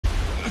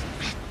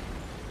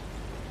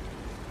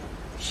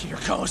Here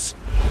goes.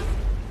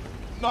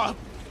 Mom.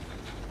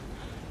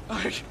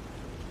 I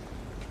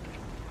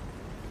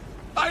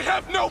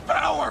have no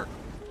power!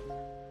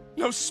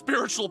 No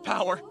spiritual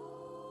power.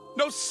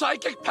 No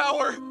psychic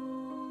power.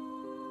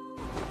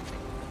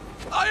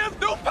 I have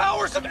no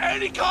powers of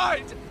any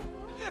kind!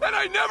 And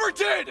I never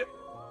did!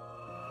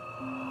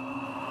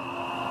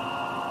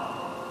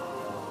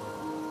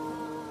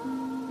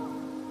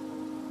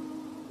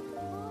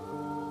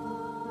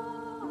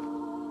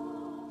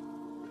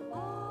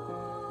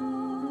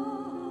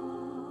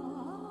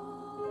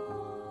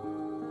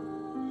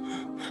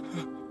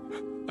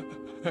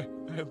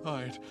 I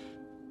lied.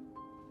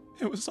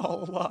 It was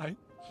all a lie.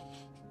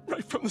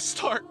 Right from the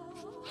start.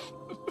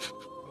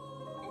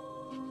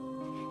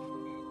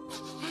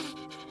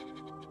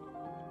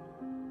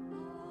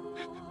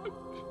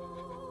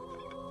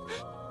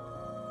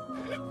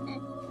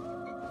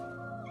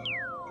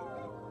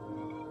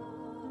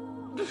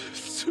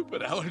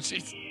 Stupid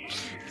allergies.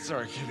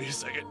 Sorry, give me a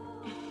second.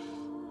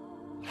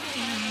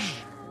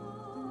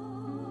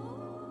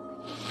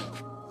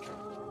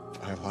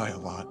 I lie a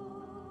lot.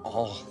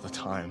 All the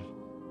time.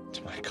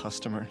 To my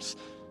customers.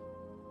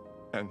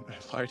 And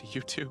I lie to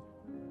you too.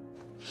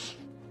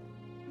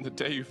 The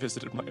day you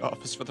visited my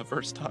office for the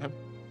first time,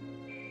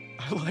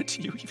 I lied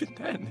to you even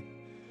then.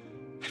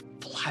 I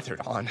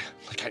blathered on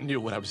like I knew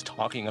what I was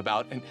talking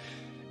about, and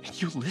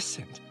you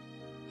listened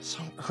so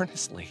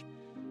earnestly.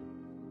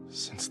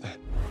 Since then,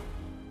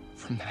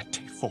 from that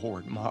day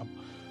forward, Mom,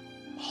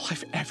 all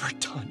I've ever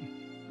done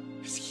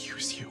is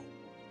use you.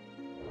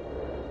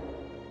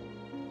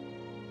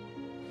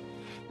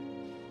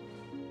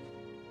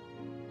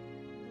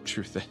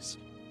 Truth is,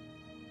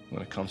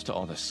 when it comes to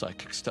all this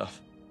psychic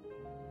stuff,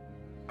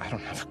 I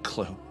don't have a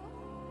clue.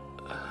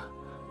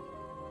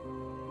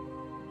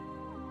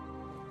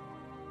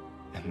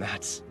 And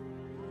that's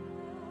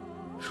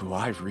who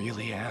I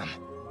really am.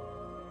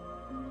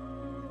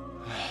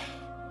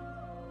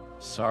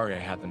 Sorry I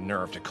had the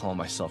nerve to call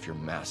myself your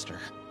master.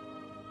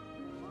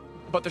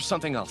 But there's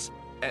something else,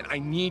 and I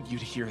need you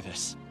to hear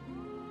this.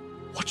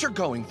 What you're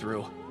going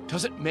through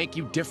doesn't make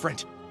you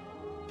different,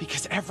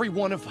 because every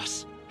one of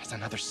us has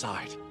another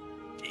side.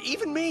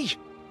 Even me.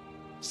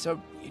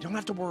 So you don't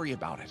have to worry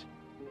about it.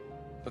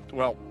 But,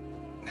 well,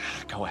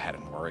 go ahead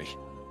and worry.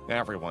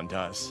 Everyone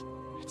does.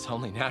 It's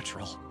only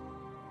natural.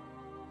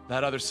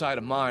 That other side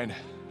of mine,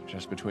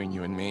 just between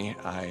you and me,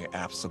 I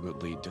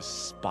absolutely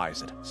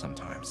despise it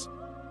sometimes.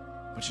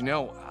 But you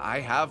know, I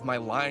have my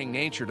lying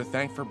nature to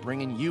thank for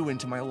bringing you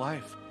into my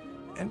life.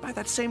 And by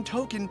that same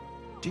token,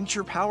 didn't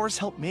your powers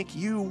help make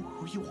you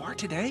who you are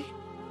today?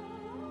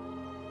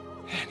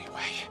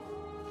 Anyway,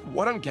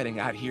 what I'm getting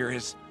at here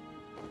is,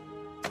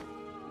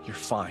 you're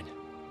fine,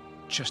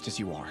 just as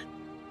you are.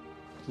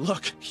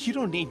 Look, you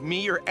don't need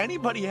me or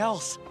anybody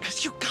else,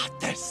 because you got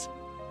this.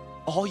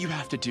 All you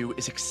have to do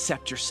is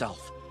accept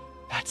yourself.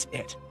 That's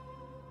it.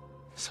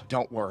 So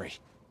don't worry.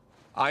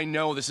 I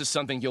know this is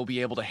something you'll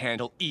be able to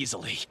handle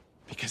easily,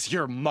 because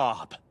you're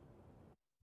Mob.